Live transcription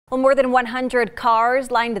Well, more than 100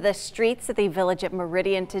 cars lined the streets at the village at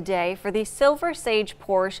Meridian today for the Silver Sage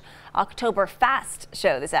Porsche Octoberfast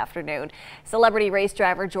show this afternoon. Celebrity race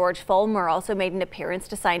driver George Fulmer also made an appearance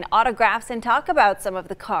to sign autographs and talk about some of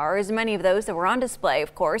the cars, many of those that were on display,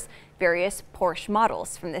 of course, various Porsche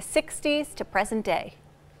models from the 60s to present day.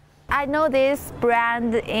 I know this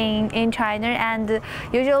brand in China, and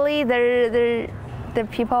usually the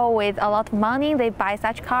people with a lot of money, they buy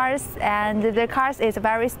such cars, and the cars is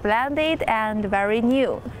very splendid and very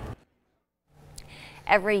new.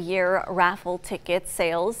 Every year, raffle ticket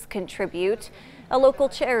sales contribute a local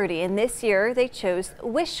charity, and this year they chose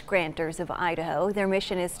Wishgranters of Idaho. Their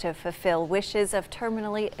mission is to fulfill wishes of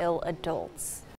terminally ill adults.